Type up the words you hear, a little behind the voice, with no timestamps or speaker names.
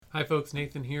Hi folks,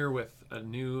 Nathan here with a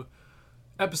new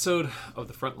episode of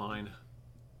The Frontline.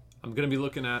 I'm going to be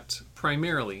looking at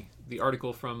primarily the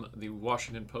article from the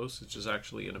Washington Post, which is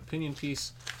actually an opinion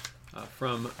piece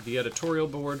from the editorial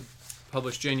board,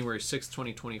 published January 6,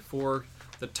 2024.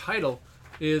 The title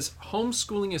is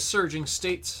 "Homeschooling is Surging,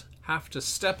 States Have to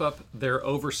Step Up Their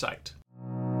Oversight."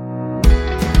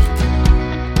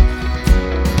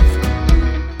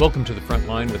 Welcome to The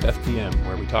Frontline with FPM,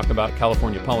 where we talk about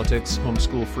California politics,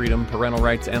 homeschool freedom, parental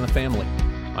rights, and the family.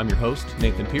 I'm your host,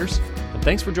 Nathan Pierce, and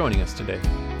thanks for joining us today.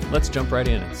 Let's jump right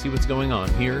in and see what's going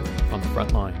on here on The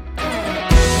Frontline.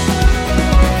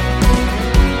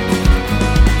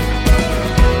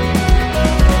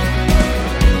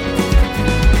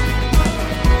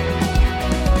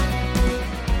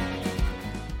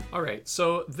 All right,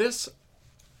 so this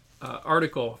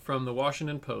article from the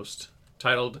Washington Post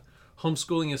titled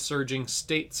 "Homeschooling is Surging,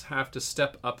 States Have to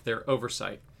Step Up Their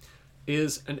Oversight"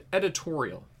 is an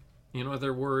editorial. In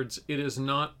other words, it is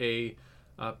not a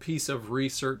piece of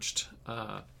researched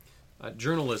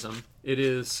journalism. It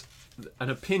is an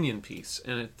opinion piece,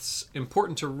 and it's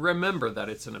important to remember that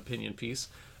it's an opinion piece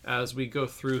as we go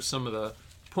through some of the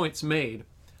points made.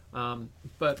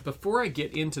 But before I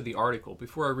get into the article,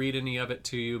 before I read any of it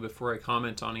to you, before I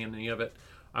comment on any of it,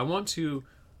 I want to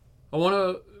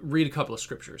read a couple of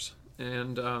scriptures.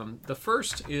 And the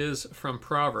first is from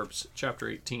Proverbs chapter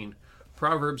 18.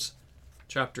 Proverbs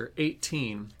chapter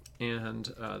 18,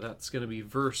 and that's going to be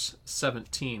verse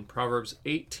 17. Proverbs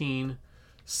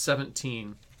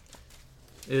 18:17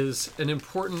 is an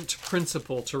important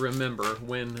principle to remember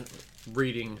when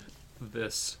reading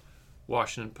this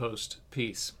Washington Post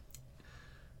piece.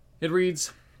 It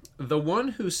reads, "The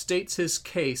one who states his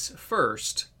case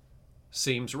first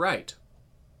seems right,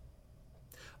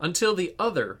 until the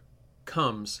other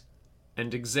comes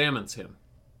and examines him."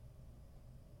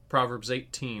 Proverbs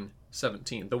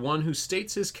 18:17. The one who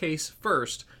states his case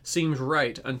first seems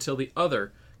right until the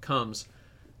other comes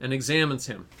and examines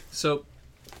him. So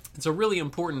it's a really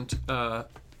important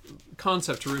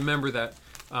concept to remember that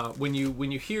when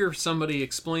you hear somebody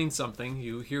explain something,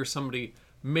 you hear somebody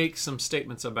make some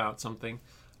statements about something,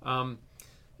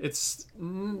 it's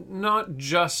not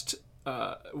just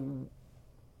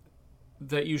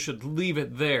that you should leave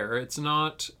it there. It's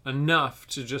not enough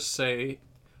to just say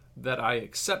that I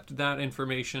accept that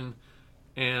information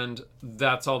and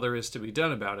that's all there is to be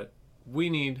done about it. We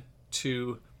need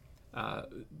to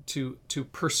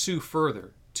pursue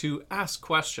further, to ask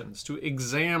questions, to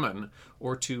examine,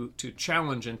 or to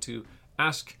challenge and to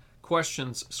ask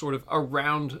questions sort of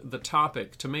around the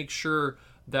topic to make sure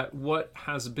that what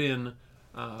has been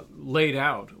laid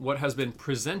out, what has been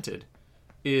presented,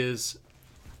 is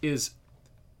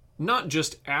not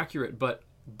just accurate, but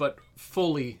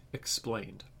fully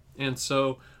explained. And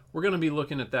so we're going to be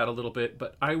looking at that a little bit,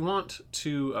 but I want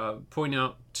to point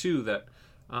out, too, that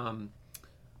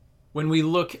when we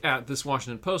look at this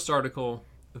Washington Post article,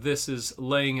 this is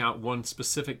laying out one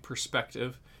specific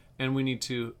perspective, and we need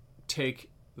to take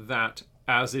that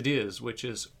as it is, which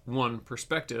is one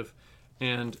perspective,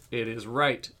 and it is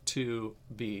right to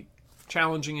be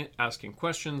challenging it, asking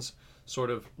questions,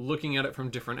 sort of looking at it from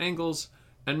different angles,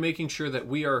 and making sure that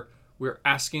we're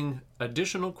asking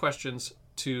additional questions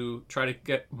to try to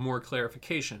get more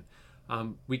clarification.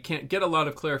 We can't get a lot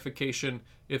of clarification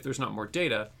if there's not more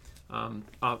data.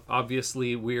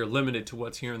 Obviously, we are limited to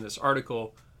what's here in this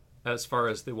article as far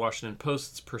as the Washington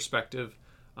Post's perspective,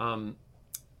 in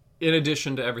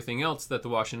addition to everything else that the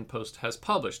Washington Post has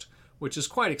published, which is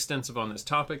quite extensive on this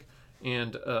topic.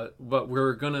 And but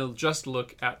we're going to just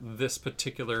look at this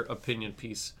particular opinion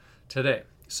piece today.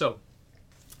 So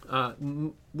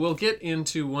we'll get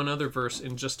into one other verse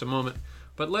in just a moment,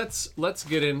 but let's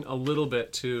get in a little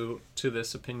bit to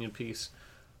this opinion piece,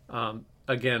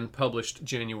 again published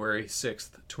January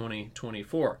 6th,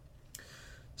 2024.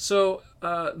 So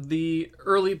the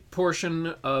early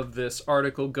portion of this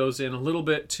article goes in a little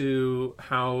bit to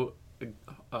how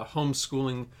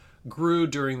homeschooling grew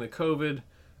during the COVID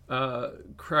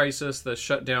crisis, the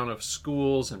shutdown of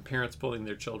schools and parents pulling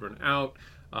their children out,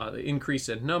 the increase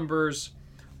in numbers,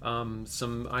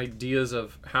 some ideas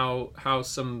of how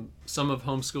some of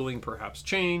homeschooling perhaps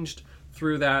changed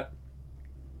through that.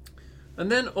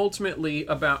 And then ultimately,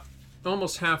 about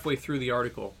almost halfway through the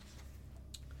article,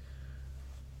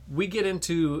 we get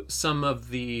into some of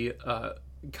the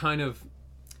kind of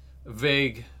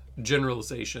vague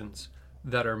generalizations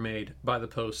that are made by the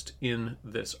Post in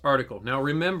this article. Now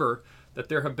remember that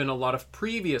there have been a lot of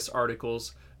previous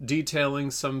articles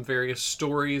detailing some various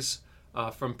stories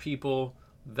from people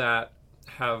that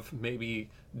have maybe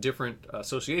different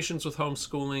associations with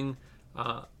homeschooling,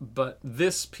 But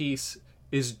this piece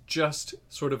is just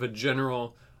sort of a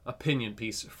general opinion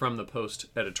piece from the Post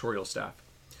editorial staff.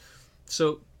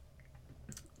 So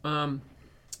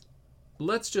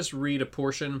let's just read a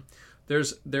portion.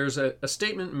 There's a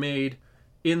statement made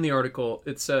in the article.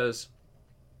 It says,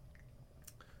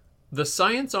 "The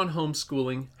science on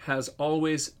homeschooling has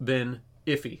always been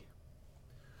iffy."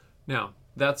 Now,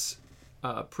 that's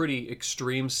a pretty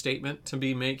extreme statement to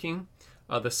be making.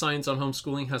 The science on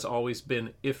homeschooling has always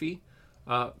been iffy.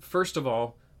 First of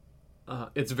all,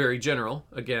 it's very general.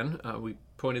 Again, we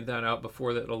pointed that out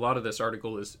before, that a lot of this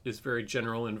article is very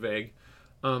general and vague.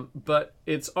 But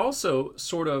it's also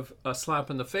sort of a slap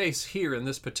in the face here in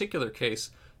this particular case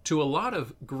to a lot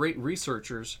of great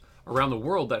researchers around the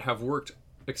world that have worked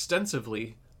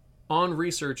extensively on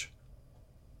research,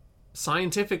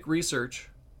 scientific research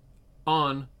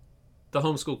on the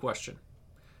homeschool question.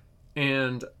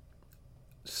 And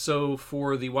so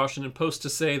for the Washington Post to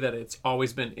say that it's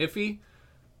always been iffy,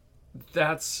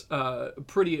 that's a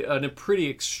pretty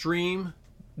extreme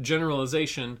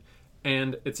generalization,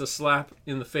 and it's a slap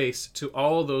in the face to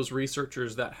all those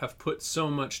researchers that have put so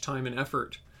much time and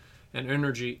effort and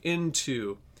energy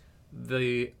into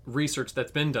the research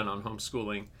that's been done on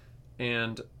homeschooling,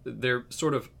 and they're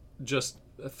sort of just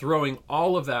throwing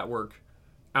all of that work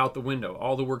out the window.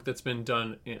 All the work that's been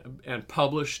done and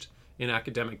published in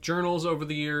academic journals over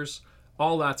the years,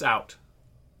 all that's out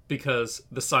because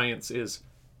the science is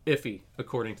iffy,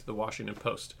 according to the Washington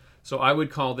Post. So I would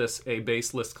call this a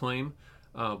baseless claim,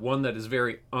 one that is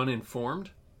very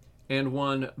uninformed, and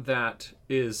one that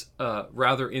is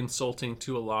rather insulting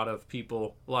to a lot of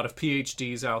people, a lot of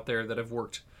PhDs out there that have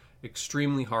worked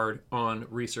extremely hard on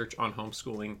research on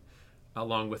homeschooling,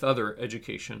 along with other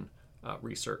education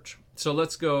research. So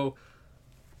let's go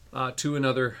to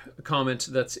another comment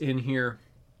that's in here.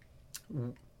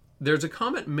 There's a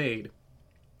comment made.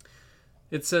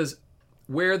 It says,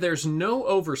 "Where there's no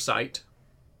oversight,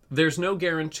 there's no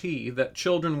guarantee that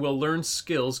children will learn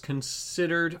skills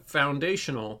considered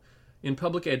foundational in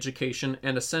public education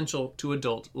and essential to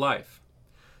adult life."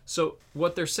 So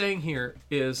what they're saying here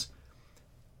is,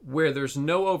 where there's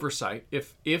no oversight,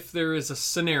 if there is a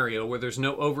scenario where there's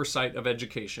no oversight of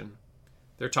education,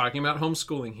 they're talking about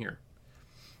homeschooling here,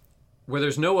 where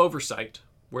there's no oversight,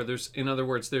 where there's, in other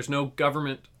words, there's no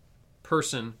government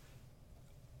person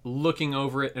looking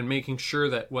over it and making sure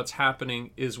that what's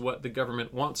happening is what the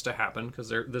government wants to happen, because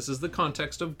this is the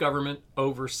context of government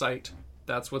oversight.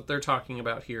 That's what they're talking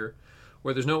about here.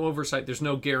 Where there's no oversight, there's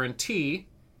no guarantee.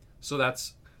 So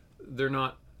that's, they're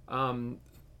not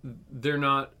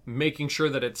making sure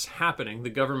that it's happening. The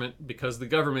government, because the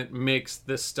government makes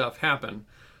this stuff happen.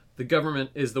 The government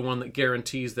is the one that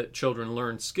guarantees that children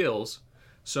learn skills.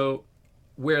 So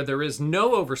where there is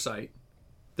no oversight,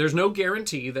 there's no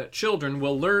guarantee that children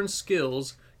will learn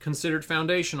skills considered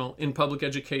foundational in public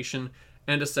education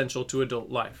and essential to adult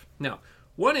life. Now,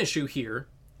 one issue here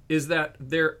is that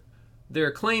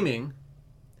they're claiming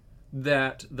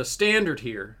that the standard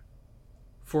here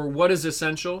for what is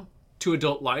essential to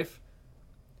adult life,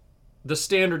 the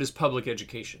standard is public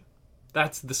education.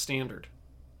 That's the standard.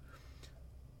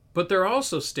 But they're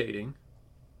also stating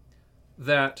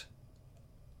that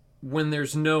when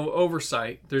there's no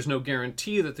oversight, there's no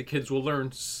guarantee that the kids will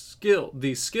learn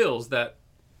these skills that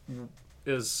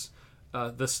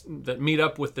that meet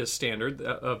up with this standard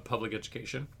of public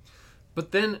education.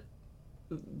 But then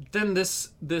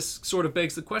this sort of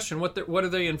begs the question: what are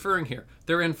they inferring here?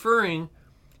 They're inferring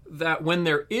that when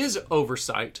there is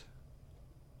oversight,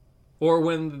 or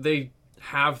when they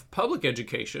have public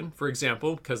education, for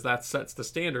example, because that sets the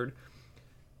standard,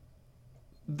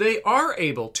 they are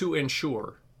able to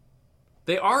ensure,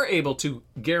 they are able to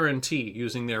guarantee,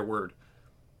 using their word,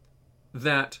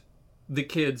 that the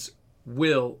kids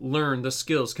will learn the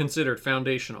skills considered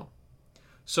foundational.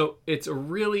 So it's a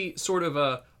really sort of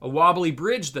a wobbly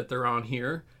bridge that they're on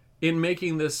here in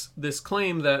making this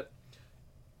claim that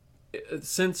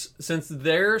since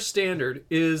their standard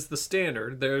is the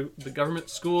standard, the government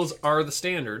schools are the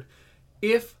standard,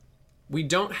 if we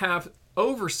don't have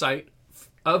oversight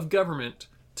of government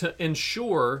to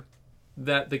ensure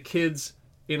that the kids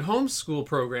in homeschool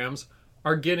programs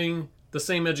are getting the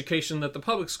same education that the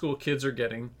public school kids are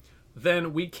getting,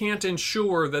 then we can't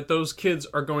ensure that those kids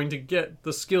are going to get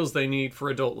the skills they need for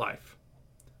adult life.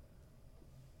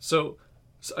 So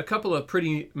a couple of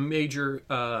pretty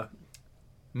major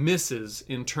misses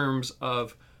in terms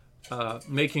of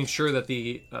making sure that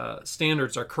the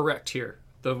standards are correct here.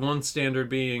 The one standard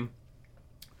being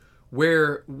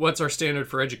what's our standard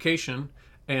for education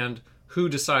and who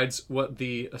decides what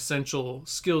the essential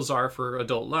skills are for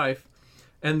adult life,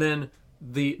 and then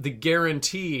the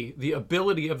guarantee, the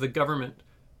ability of the government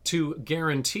to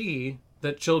guarantee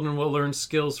that children will learn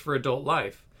skills for adult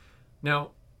life.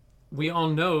 Now, we all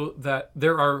know that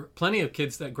there are plenty of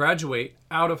kids that graduate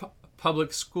out of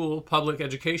public school, public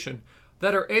education,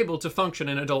 that are able to function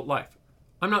in adult life.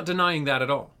 I'm not denying that at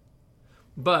all.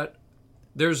 But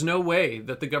there's no way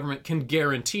that the government can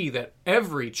guarantee that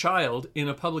every child in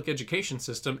a public education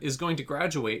system is going to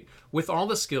graduate with all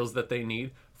the skills that they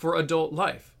need for adult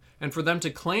life. And for them to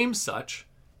claim such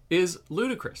is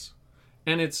ludicrous.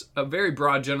 And it's a very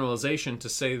broad generalization to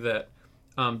say that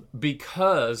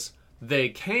because they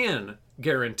can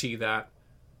guarantee that,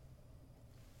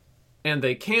 and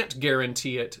they can't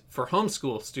guarantee it for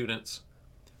homeschool students,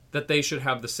 that they should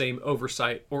have the same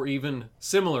oversight or even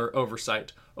similar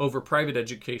oversight over private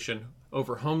education,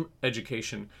 over home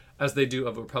education, as they do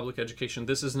over public education.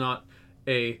 This is not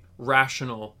a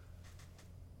rational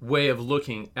way of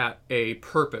looking at a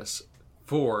purpose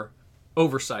for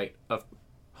oversight of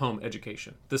home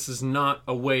education. This is not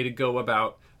a way to go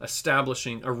about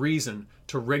establishing a reason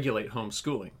to regulate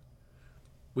homeschooling.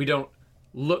 We don't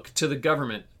look to the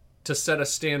government to set a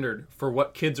standard for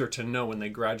what kids are to know when they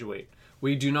graduate.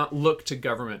 We do not look to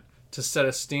government to set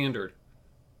a standard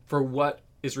for what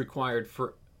is required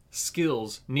for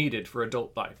skills needed for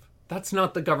adult life. That's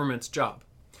not the government's job.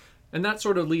 And that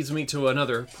sort of leads me to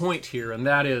another point here, and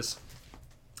that is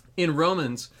in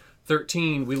Romans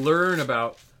 13, we learn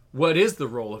about what is the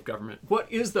role of government?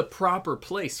 What is the proper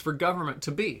place for government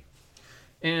to be?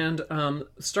 And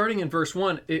starting in verse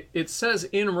 1, it says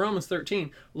in Romans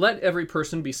 13, "Let every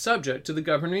person be subject to the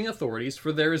governing authorities,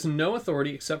 for there is no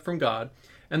authority except from God,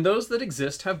 and those that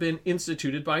exist have been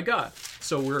instituted by God."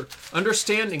 So we're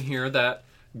understanding here that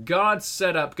God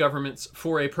set up governments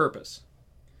for a purpose.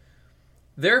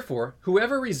 "Therefore,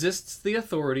 whoever resists the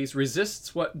authorities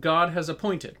resists what God has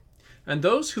appointed, and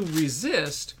those who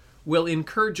resist will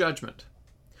incur judgment.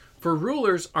 For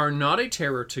rulers are not a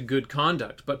terror to good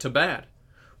conduct, but to bad.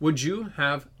 Would you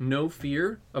have no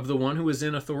fear of the one who is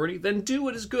in authority? Then do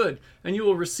what is good, and you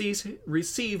will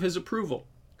receive his approval.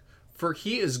 For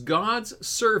he is God's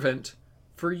servant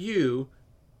for you,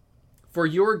 for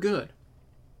your good.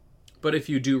 But if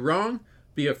you do wrong,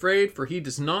 be afraid, for he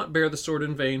does not bear the sword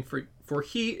in vain, for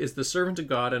he is the servant of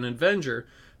God, an avenger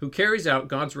who carries out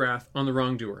God's wrath on the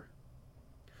wrongdoer.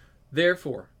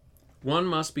 Therefore, one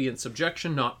must be in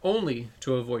subjection not only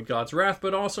to avoid God's wrath,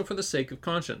 but also for the sake of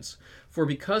conscience. For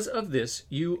because of this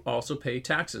you also pay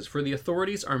taxes, for the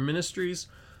authorities are ministers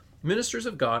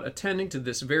of God, attending to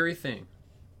this very thing."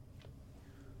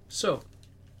 So,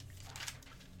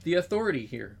 the authority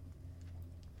here,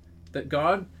 that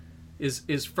God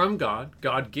is from God.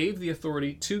 God gave the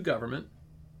authority to government.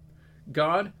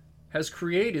 God has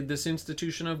created this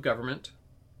institution of government.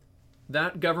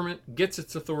 That government gets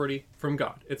its authority from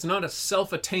God. It's not a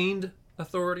self-attained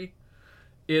authority.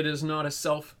 It is not a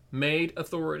self-made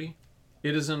authority.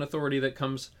 It is an authority that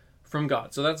comes from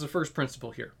God. So that's the first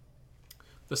principle here.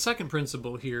 The second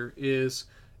principle here is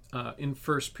in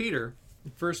 1 Peter.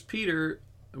 In 1 Peter,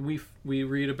 we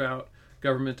read about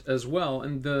government as well,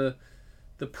 and the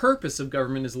purpose of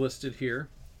government is listed here.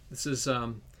 This is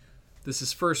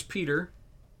 1 Peter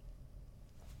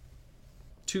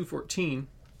 2:14.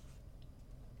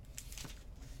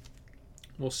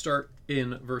 We'll start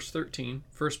in verse 13.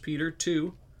 1 Peter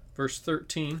 2, verse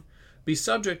 13. "Be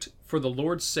subject for the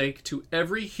Lord's sake to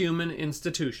every human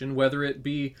institution, whether it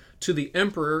be to the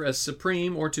emperor as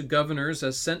supreme or to governors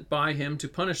as sent by him to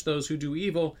punish those who do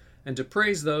evil and to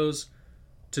praise those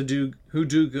who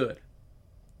do good."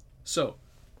 So,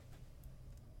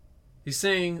 he's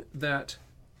saying that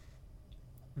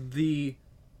the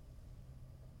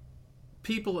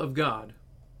people of God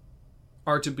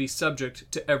are to be subject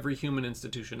to every human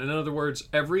institution. In other words,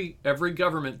 every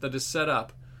government that is set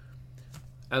up,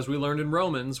 as we learned in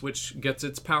Romans, which gets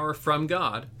its power from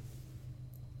God,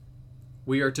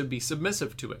 we are to be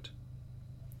submissive to it.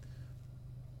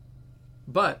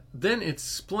 But then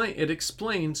it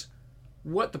explains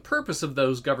what the purpose of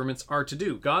those governments are to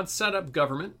do. God set up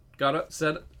government, God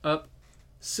set up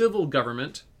civil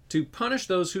government to punish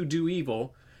those who do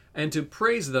evil and to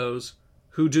praise those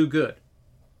who do good.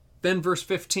 Then verse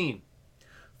 15,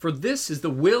 "For this is the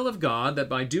will of God, that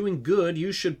by doing good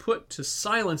you should put to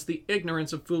silence the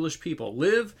ignorance of foolish people.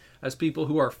 Live as people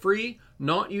who are free,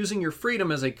 not using your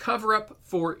freedom as a cover-up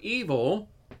for evil,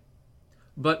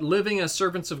 but living as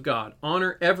servants of God.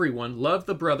 Honor everyone, love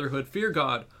the brotherhood, fear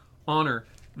God, honor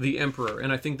the emperor."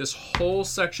 And I think this whole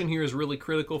section here is really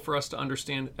critical for us to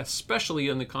understand, especially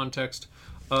in the context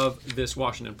of this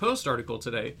Washington Post article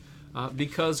today,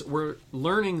 because we're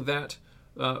learning that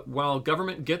while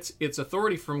government gets its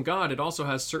authority from God, it also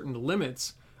has certain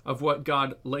limits of what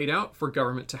God laid out for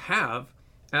government to have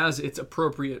as its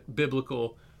appropriate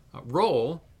biblical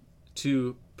role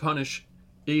to punish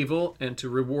evil and to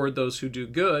reward those who do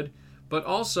good. But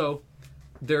also,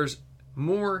 there's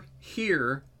more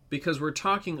here because we're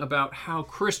talking about how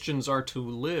Christians are to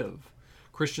live.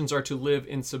 Christians are to live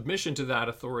in submission to that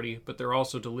authority, but they're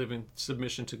also to live in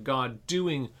submission to God,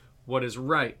 doing what is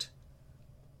right.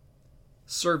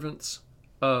 Servants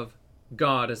of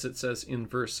God, as it says in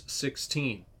verse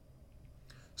 16.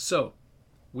 So,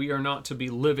 we are not to be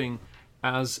living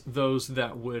as those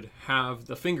that would have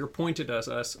the finger pointed at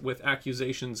us with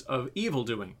accusations of evil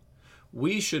doing.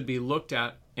 We should be looked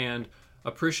at and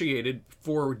appreciated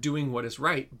for doing what is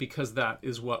right, because that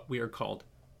is what we are called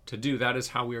to do. That is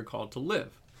how we are called to live.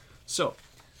 So,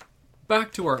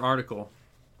 back to our article.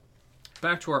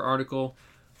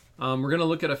 We're going to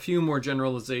look at a few more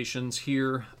generalizations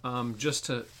here, just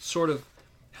to sort of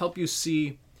help you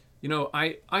see.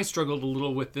 I struggled a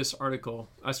little with this article.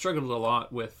 I struggled a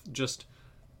lot with just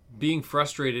being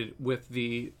frustrated with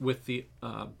the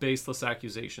baseless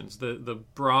accusations, the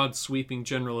broad sweeping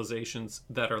generalizations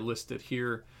that are listed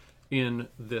here in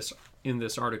this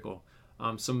article.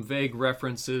 Some vague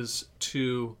references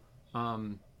to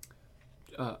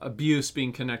abuse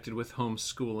being connected with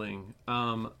homeschooling,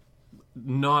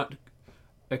 not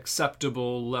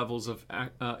acceptable levels of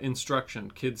instruction,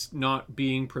 kids not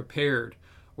being prepared,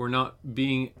 or not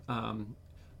being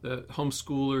the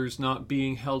homeschoolers not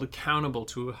being held accountable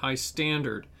to a high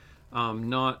standard,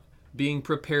 not being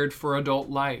prepared for adult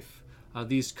life.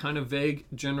 These kind of vague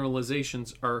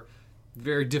generalizations are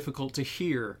very difficult to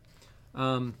hear.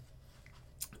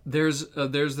 There's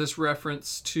this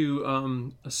reference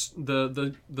to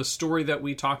the story that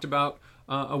we talked about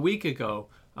a week ago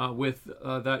with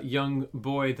that young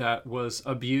boy that was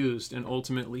abused, and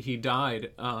ultimately he died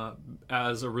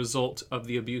as a result of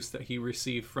the abuse that he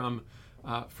received from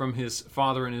his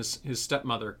father and his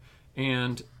stepmother.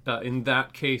 And in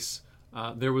that case,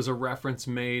 there was a reference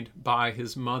made by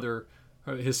his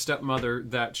stepmother,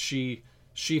 that she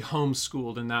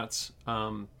homeschooled, and that's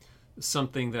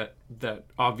something that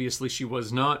obviously she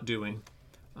was not doing.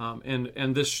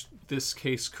 And this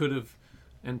case could have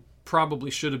and probably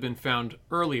should have been found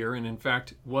earlier, and in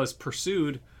fact was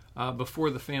pursued before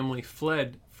the family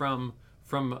fled from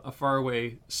a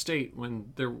faraway state,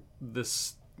 when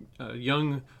this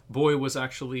young boy was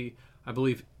actually, I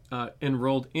believe,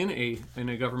 enrolled in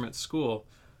a government school.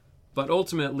 But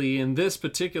ultimately, in this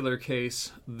particular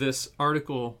case, this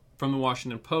article from the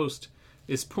Washington Post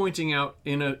is pointing out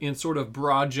in sort of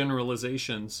broad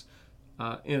generalizations,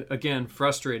 again,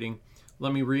 frustrating.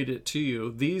 Let me read it to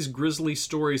you. These grisly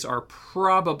stories are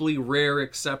probably rare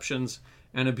exceptions,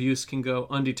 and abuse can go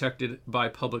undetected by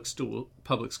public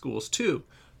schools too.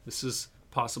 This is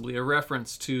possibly a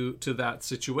reference to that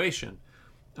situation.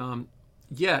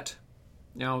 Yet,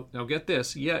 now get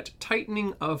this, yet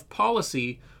tightening of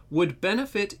policy would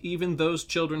benefit even those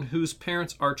children whose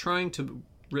parents are trying to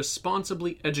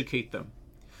responsibly educate them.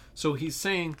 So he's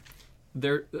saying,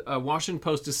 Washington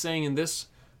Post is saying in this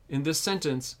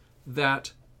sentence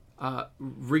that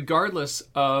regardless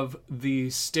of the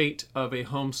state of a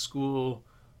homeschool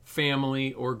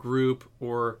family or group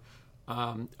or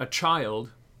a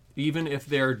child, even if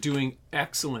they're doing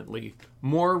excellently,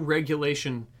 more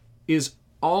regulation is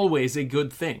always a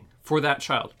good thing for that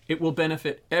child. It will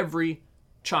benefit every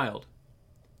child.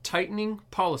 Tightening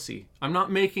policy. I'm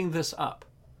not making this up.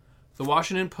 The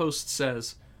Washington Post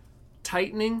says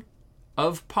tightening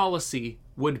of policy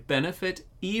would benefit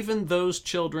even those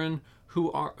children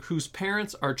whose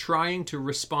parents are trying to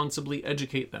responsibly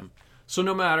educate them. So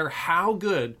no matter how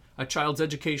good a child's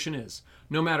education is,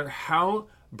 no matter how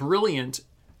brilliant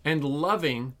and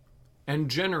loving and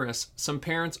generous some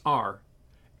parents are,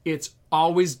 it's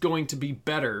always going to be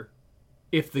better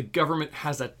if the government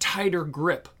has a tighter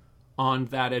grip on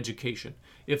that education.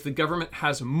 If the government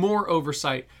has more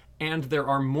oversight and there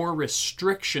are more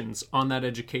restrictions on that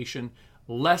education,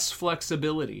 less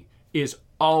flexibility is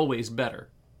always better.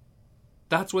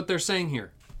 That's what they're saying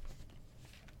here.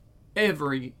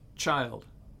 Every child.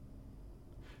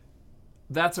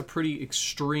 That's a pretty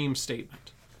extreme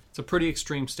statement. It's a pretty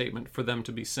extreme statement for them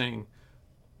to be saying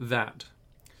that.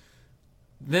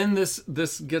 Then this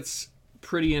gets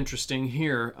pretty interesting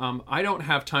here. I don't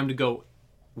have time to go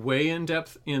way in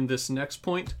depth in this next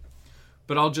point,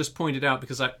 but I'll just point it out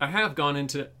because I have gone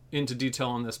into detail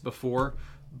on this before.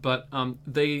 But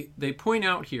they point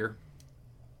out here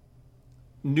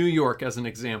New York as an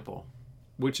example,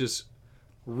 which is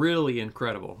really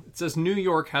incredible. It says New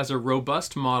York has a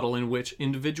robust model in which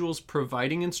individuals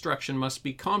providing instruction must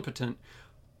be competent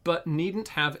but needn't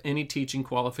have any teaching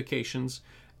qualifications,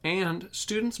 and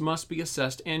students must be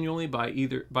assessed annually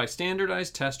by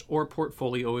standardized test or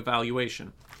portfolio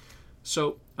evaluation.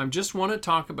 So I just want to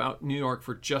talk about New York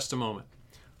for just a moment.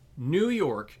 New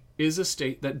York is a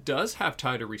state that does have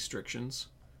tighter restrictions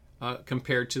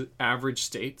compared to average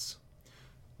states.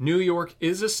 New York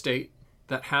is a state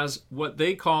that has what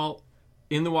they call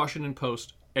in the Washington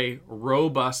Post a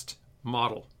robust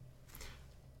model.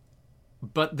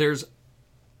 But there's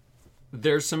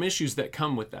some issues that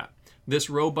come with that. This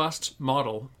robust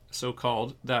model,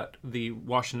 so-called, that the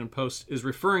Washington Post is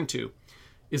referring to,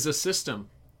 is a system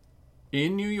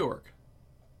in New York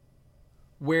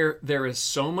where there is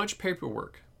so much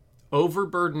paperwork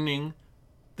overburdening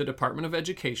the Department of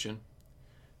Education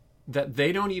that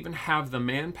they don't even have the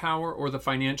manpower or the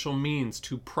financial means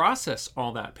to process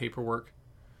all that paperwork,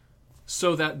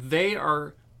 so that they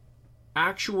are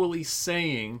actually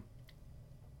saying,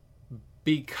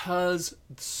 because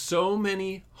so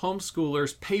many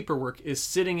homeschoolers' paperwork is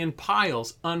sitting in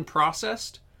piles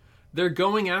unprocessed, they're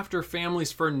going after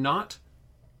families for not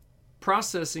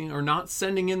processing or not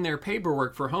sending in their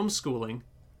paperwork for homeschooling,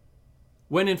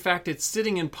 when in fact it's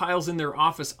sitting in piles in their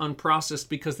office unprocessed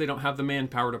because they don't have the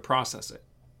manpower to process it.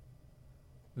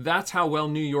 That's how well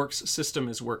New York's system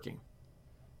is working.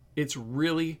 It's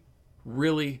really,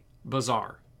 really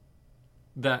bizarre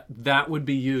that would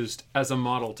be used as a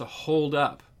model to hold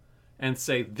up and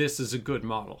say this is a good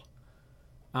model.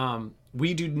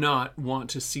 We do not want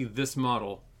to see this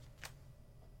model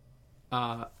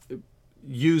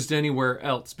used anywhere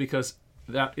else, because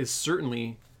that is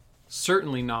certainly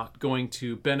not going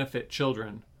to benefit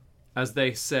children. As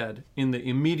they said in the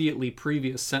immediately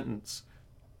previous sentence,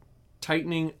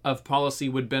 tightening of policy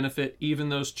would benefit even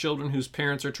those children whose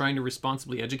parents are trying to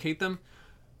responsibly educate them.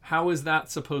 How is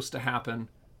that supposed to happen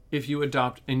if you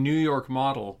adopt a New York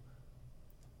model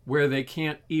where they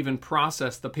can't even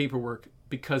process the paperwork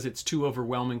because it's too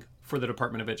overwhelming for the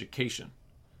Department of Education?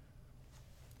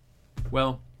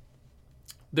 Well,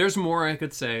 there's more I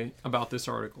could say about this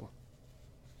article.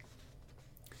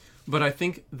 But I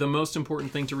think the most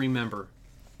important thing to remember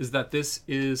is that this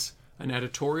is an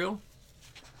editorial.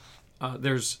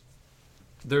 There's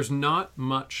not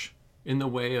much in the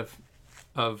way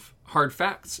of hard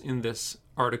facts in this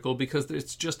article, because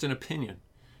it's just an opinion.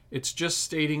 It's just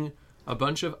stating a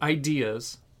bunch of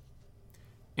ideas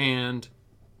and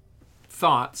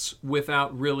thoughts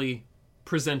without really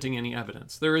presenting any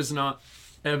evidence. There is not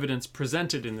evidence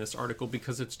presented in this article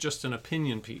because it's just an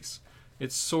opinion piece.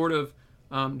 It's sort of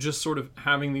just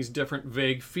having these different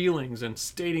vague feelings and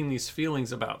stating these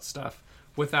feelings about stuff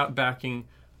without backing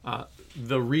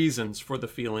the reasons for the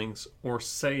feelings or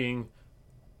saying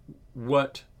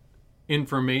what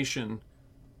information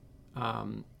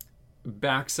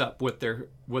backs up what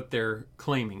they're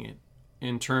claiming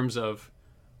in terms of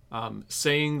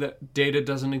saying that data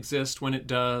doesn't exist when it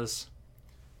does,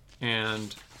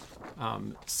 and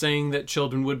saying that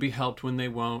children would be helped when they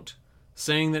won't,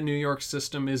 saying that New York's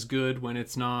system is good when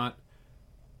it's not.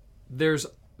 There's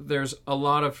a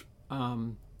lot of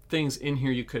things in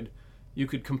here you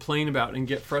could complain about and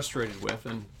get frustrated with,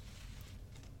 and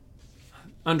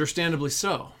understandably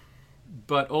so.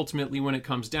 But ultimately, when it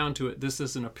comes down to it, this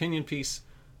is an opinion piece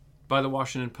by the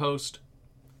Washington Post,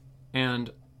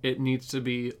 and it needs to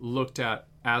be looked at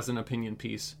as an opinion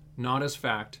piece, not as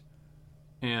fact.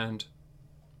 And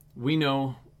we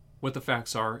know what the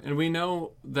facts are, and we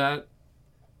know that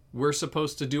we're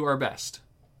supposed to do our best.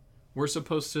 We're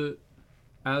supposed to,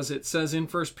 as it says in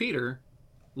 1 Peter,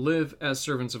 live as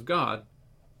servants of God,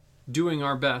 doing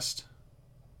our best.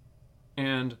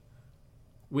 And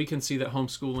we can see that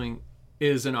homeschooling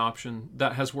is an option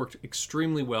that has worked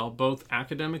extremely well, both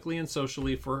academically and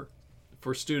socially, for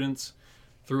students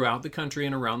throughout the country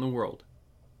and around the world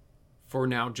for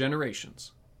now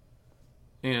generations.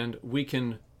 And we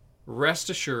can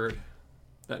rest assured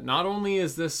that not only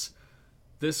is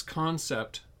this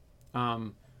concept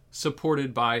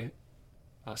supported by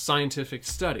scientific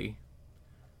study,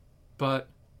 but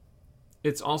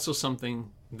it's also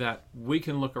something that we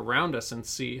can look around us and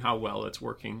see how well it's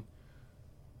working.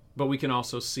 But we can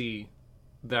also see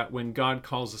that when God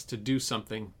calls us to do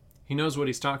something, he knows what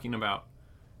he's talking about.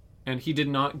 And he did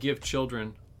not give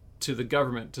children to the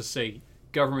government to say,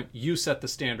 government, you set the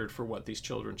standard for what these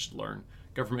children should learn.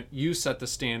 Government, you set the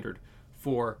standard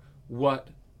for what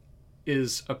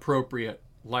is appropriate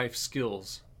life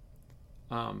skills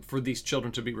for these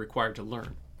children to be required to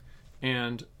learn.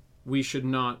 And we should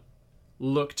not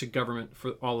look to government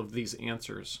for all of these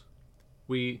answers.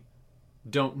 We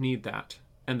don't need that,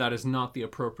 and that is not the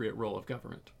appropriate role of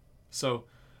government. So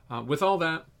with all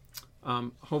that,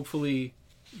 hopefully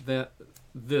that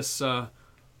this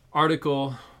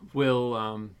article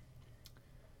will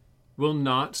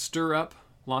not stir up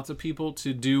lots of people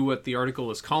to do what the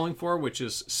article is calling for, which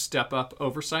is step up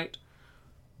oversight.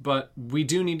 But we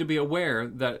do need to be aware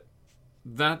that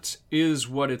that is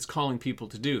what it's calling people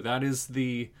to do. That is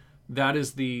the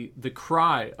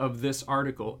cry of this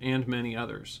article and many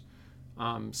others,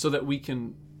 so that we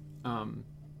can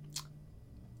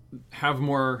have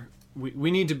more.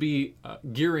 We need to be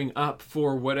gearing up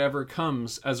for whatever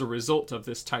comes as a result of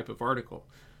this type of article.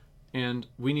 And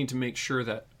we need to make sure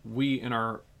that we, in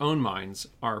our own minds,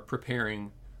 are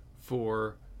preparing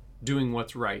for doing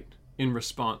what's right in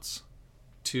response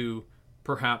to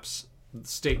perhaps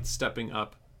states stepping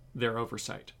up their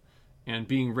oversight and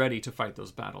being ready to fight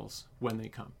those battles when they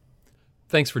come.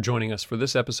 Thanks for joining us for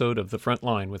this episode of The Front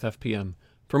Line with FPM.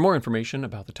 For more information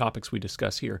about the topics we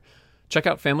discuss here, check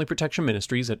out Family Protection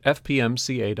Ministries at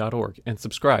fpmca.org and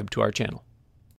subscribe to our channel.